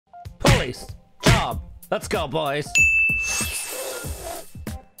Police. Job. Let's go, boys.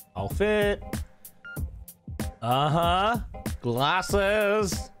 Outfit.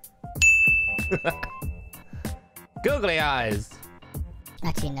 Glasses. Googly eyes.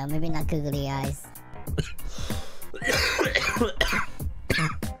 Actually, no, maybe not googly eyes.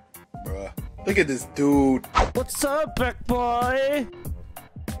 Bruh, look at this dude. What's up, big boy?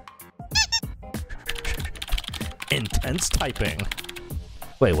 Intense typing.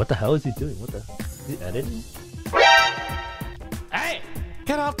 Wait, what the hell is he doing? What the? Is he editing? Hey!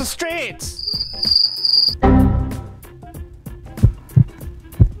 Get off the streets!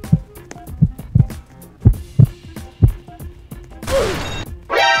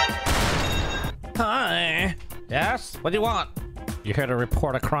 Hi. Yes? What do you want? You here to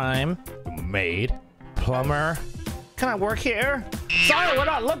report a crime? Maid? Plumber? Can I work here? Sorry, we're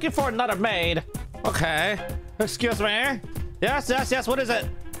not looking for another maid. Okay. Excuse me? Yes, yes, yes, what is it?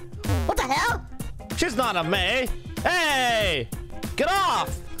 What the hell? She's not a maid. Hey! Get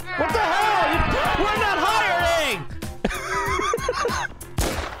off! What the hell? We're not hiring!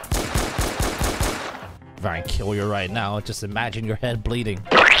 If I kill you right now, just imagine your head bleeding.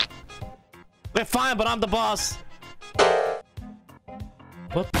 Okay, fine, but I'm the boss.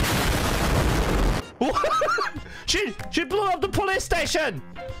 What? She blew up the police station!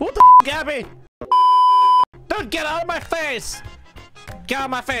 What the f, Gabby? Don't get out of my face! Get out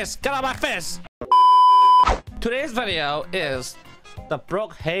of my face! Get out of my face! Today's video is the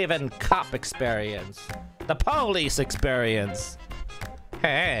Brookhaven cop experience. The police experience.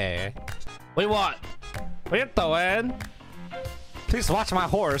 Hey. What do you want? What are you doing? Please watch my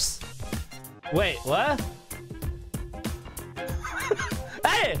horse. Wait, what?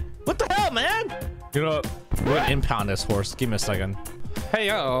 Hey! What the hell, man? You know, we're gonna impound this horse. Give me a second. Hey,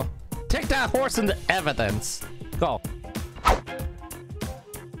 yo. Take that horse into evidence. Go.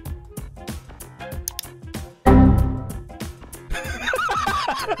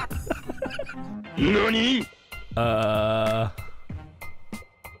 Nani? Bro,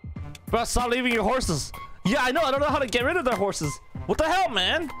 stop leaving your horses. Yeah, I know. I don't know how to get rid of their horses. What the hell,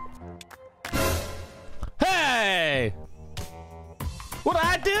 man? Hey! What did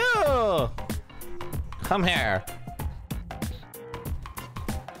I do? Come here.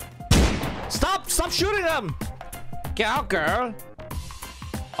 Stop shooting them! Get out, girl.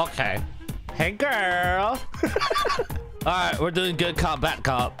 Okay. Hey, girl. Alright, we're doing good cop, bad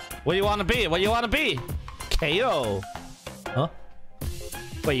cop. What do you want to be? What do you want to be? KO. Huh?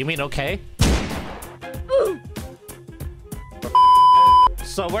 Wait, you mean okay?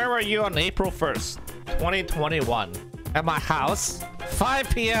 So where were you on April 1st, 2021? At my house? 5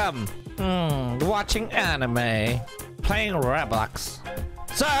 p.m. Watching anime. Playing Roblox.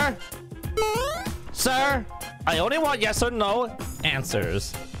 Sir! Sir! I only want yes or no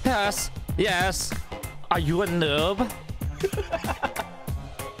answers. Yes. Yes. Are you a noob?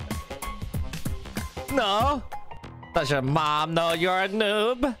 No. Does your mom know you're a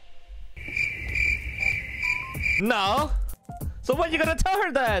noob? No. So what are you gonna tell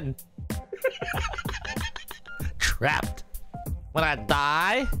her then? Trapped. When I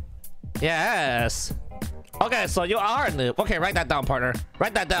die? Yes. Okay, so you are a noob. Okay, write that down, partner.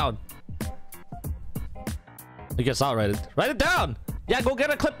 Write that down. I guess I'll write it. Write it down. Yeah, go get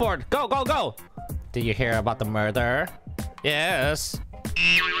a clipboard. Go, go, go. Did you hear about the murder? Yes.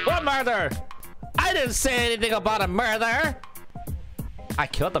 What murder? I didn't say anything about a murder. I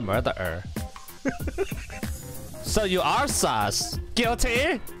killed the murderer. So you are sus.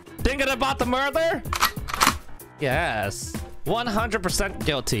 Guilty? Thinking about the murder? Yes. 100%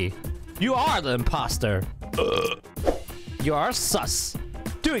 guilty. You are the imposter. You are sus.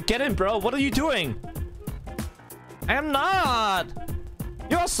 Dude, get in, bro. What are you doing? I am not.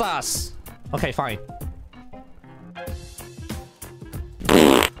 You're sus. Okay, fine.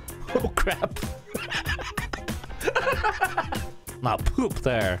 Oh, crap. Not poop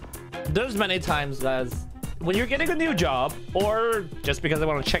there. There's many times, guys, when you're getting a new job, or just because they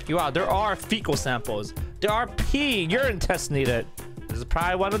want to check you out, there are fecal samples. There are urine tests needed. This is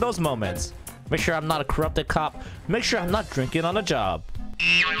probably one of those moments. Make sure I'm not a corrupted cop. Make sure I'm not drinking on the job.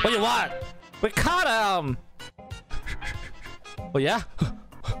 What do you want? We caught him! Oh, yeah?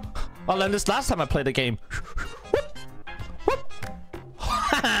 I learned this last time I played the game. Whoop! Whoop!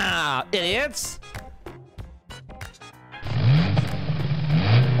 Ha! Idiots!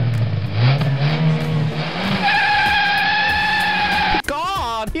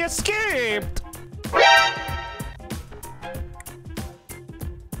 God! He escaped!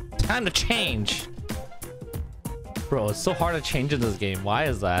 Time to change. Bro, it's so hard to change in this game. Why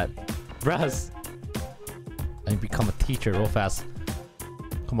is that? Bruh. I become a teacher real fast.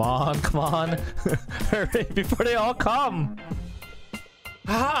 Come on, come on. Hurry before they all come.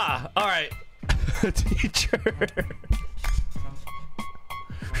 Ah, all right. Teacher.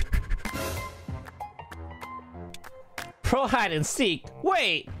 Pro hide and seek.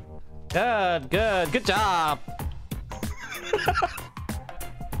 Wait. Good job.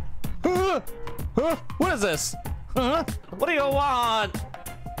 What is this? What do you want?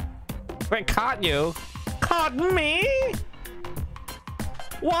 Wait, caught you? Caught me?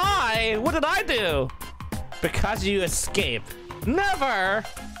 Why? What did I do? Because you escaped. Never!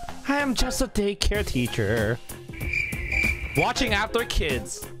 I am just a daycare teacher. Watching after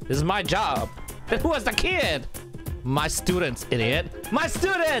kids is my job. And who was the kid? My students, idiot. My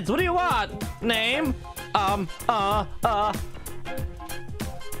students! What do you want? Name?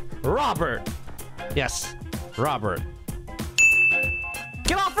 Robert. Yes, Robert.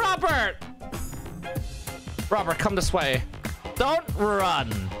 Get off, Robert! Robert, come this way. Don't run.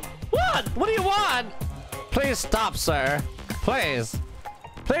 What? What do you want? Please stop, sir. Please.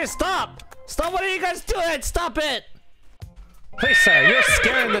 Please stop. Stop. What are you guys doing? Stop it. Please, sir. You're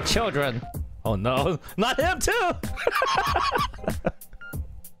scaring the children. Oh, no. Not him, too.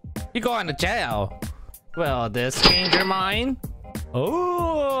 You're going to jail. Will this change your mind?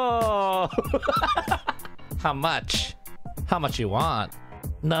 Oh. How much? How much you want?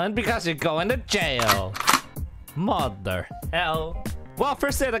 None, because you're going to jail. Mother hell. Well,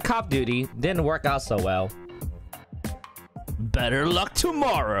 first day of the cop duty didn't work out so well. Better luck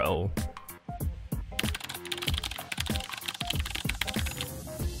tomorrow.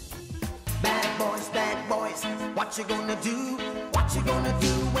 Bad boys, what you gonna do? What you gonna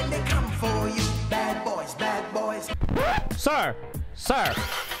do when they come for you? Bad boys. Sir! Sir!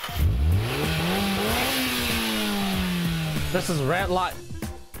 This is red light.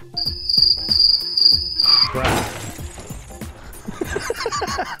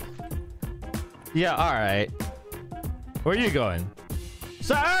 Yeah, alright. Where are you going?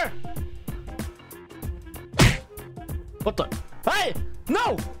 Sir! What the? Hey!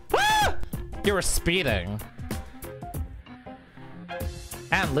 No! Ah! You were speeding.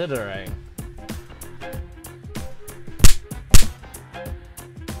 And littering.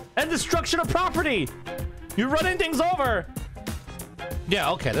 And destruction of property! You're running things over!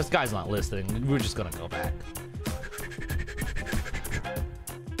 Yeah, okay, this guy's not listening. We're just gonna go back.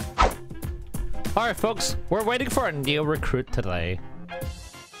 Alright, folks, we're waiting for a new recruit today.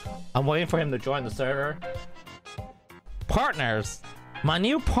 I'm waiting for him to join the server. Partners! My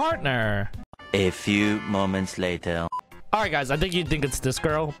new partner! A few moments later. Alright, guys, I think you think it's this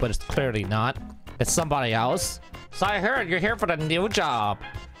girl, but it's clearly not. It's somebody else. So I heard you're here for the new job.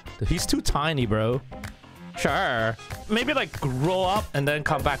 Dude, he's too tiny, bro. Sure. Maybe, like, grow up and then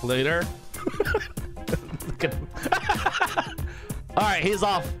come back later. Look at him. Alright, he's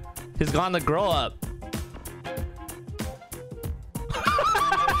off. He's gone to grow up.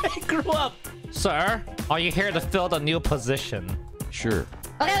 He grew up. Sir, are you here to fill the new position? Sure.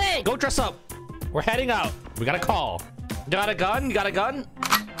 Okay. Go dress up. We're heading out. We got a call. You got a gun? You got a gun?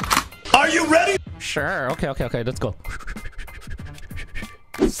 Are you ready? Sure. Okay, let's go.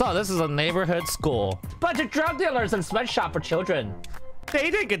 So, this is a neighborhood school. Bunch of drug dealers and sweatshop for children.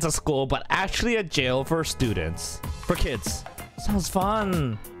 They think it's a school, but actually a jail for students. For kids. Sounds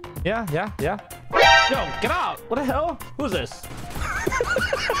fun. Yeah. Yo, get out! What the hell? Who's this?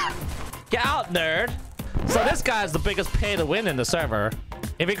 Get out, nerd! So this guy is the biggest pay to win in the server.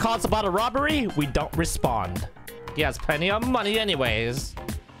 If he calls about a robbery, we don't respond. He has plenty of money anyways.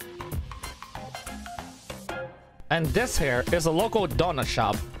 And this here is a local donut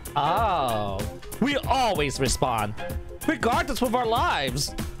shop. Oh. We always respond. Regardless of our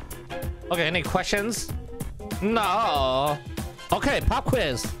lives. Okay, any questions? No. Okay, pop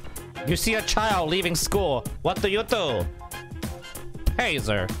quiz. You see a child leaving school. What do you do?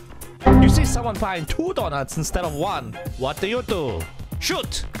 Taser. You see someone buying 2 donuts instead of 1. What do you do?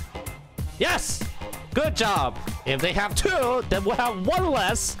 Shoot. Yes. Good job. If they have 2, then we'll have 1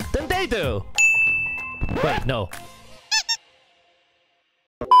 less than they do. Wait, no.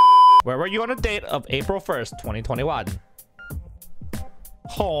 Where were you on a date of April 1st, 2021?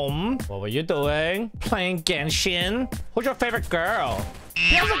 Home. What were you doing? Playing Genshin. Who's your favorite girl?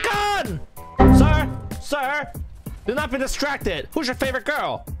 He has a gun! Sir, do not be distracted. Who's your favorite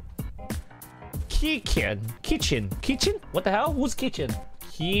girl? Kitchen. What the hell? Who's kitchen?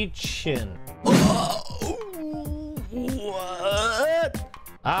 Kitchen. What?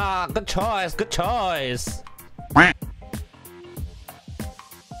 Ah, good choice.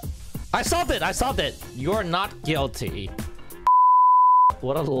 I solved it. You're not guilty.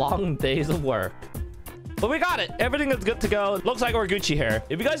 What a long days of work. But we got it. Everything is good to go. Looks like we're Gucci here.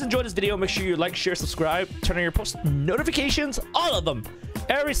 If you guys enjoyed this video, make sure you like, share, subscribe, turn on your post notifications, all of them,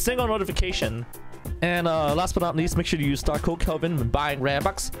 every single notification. And last but not least, make sure to use star code Kelvin when buying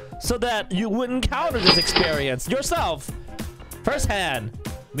Robux so that you would encounter this experience yourself firsthand.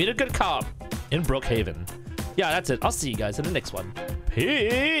 Meet a good cop in Brookhaven. Yeah, that's it. I'll see you guys in the next one.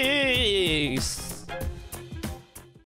 Peace.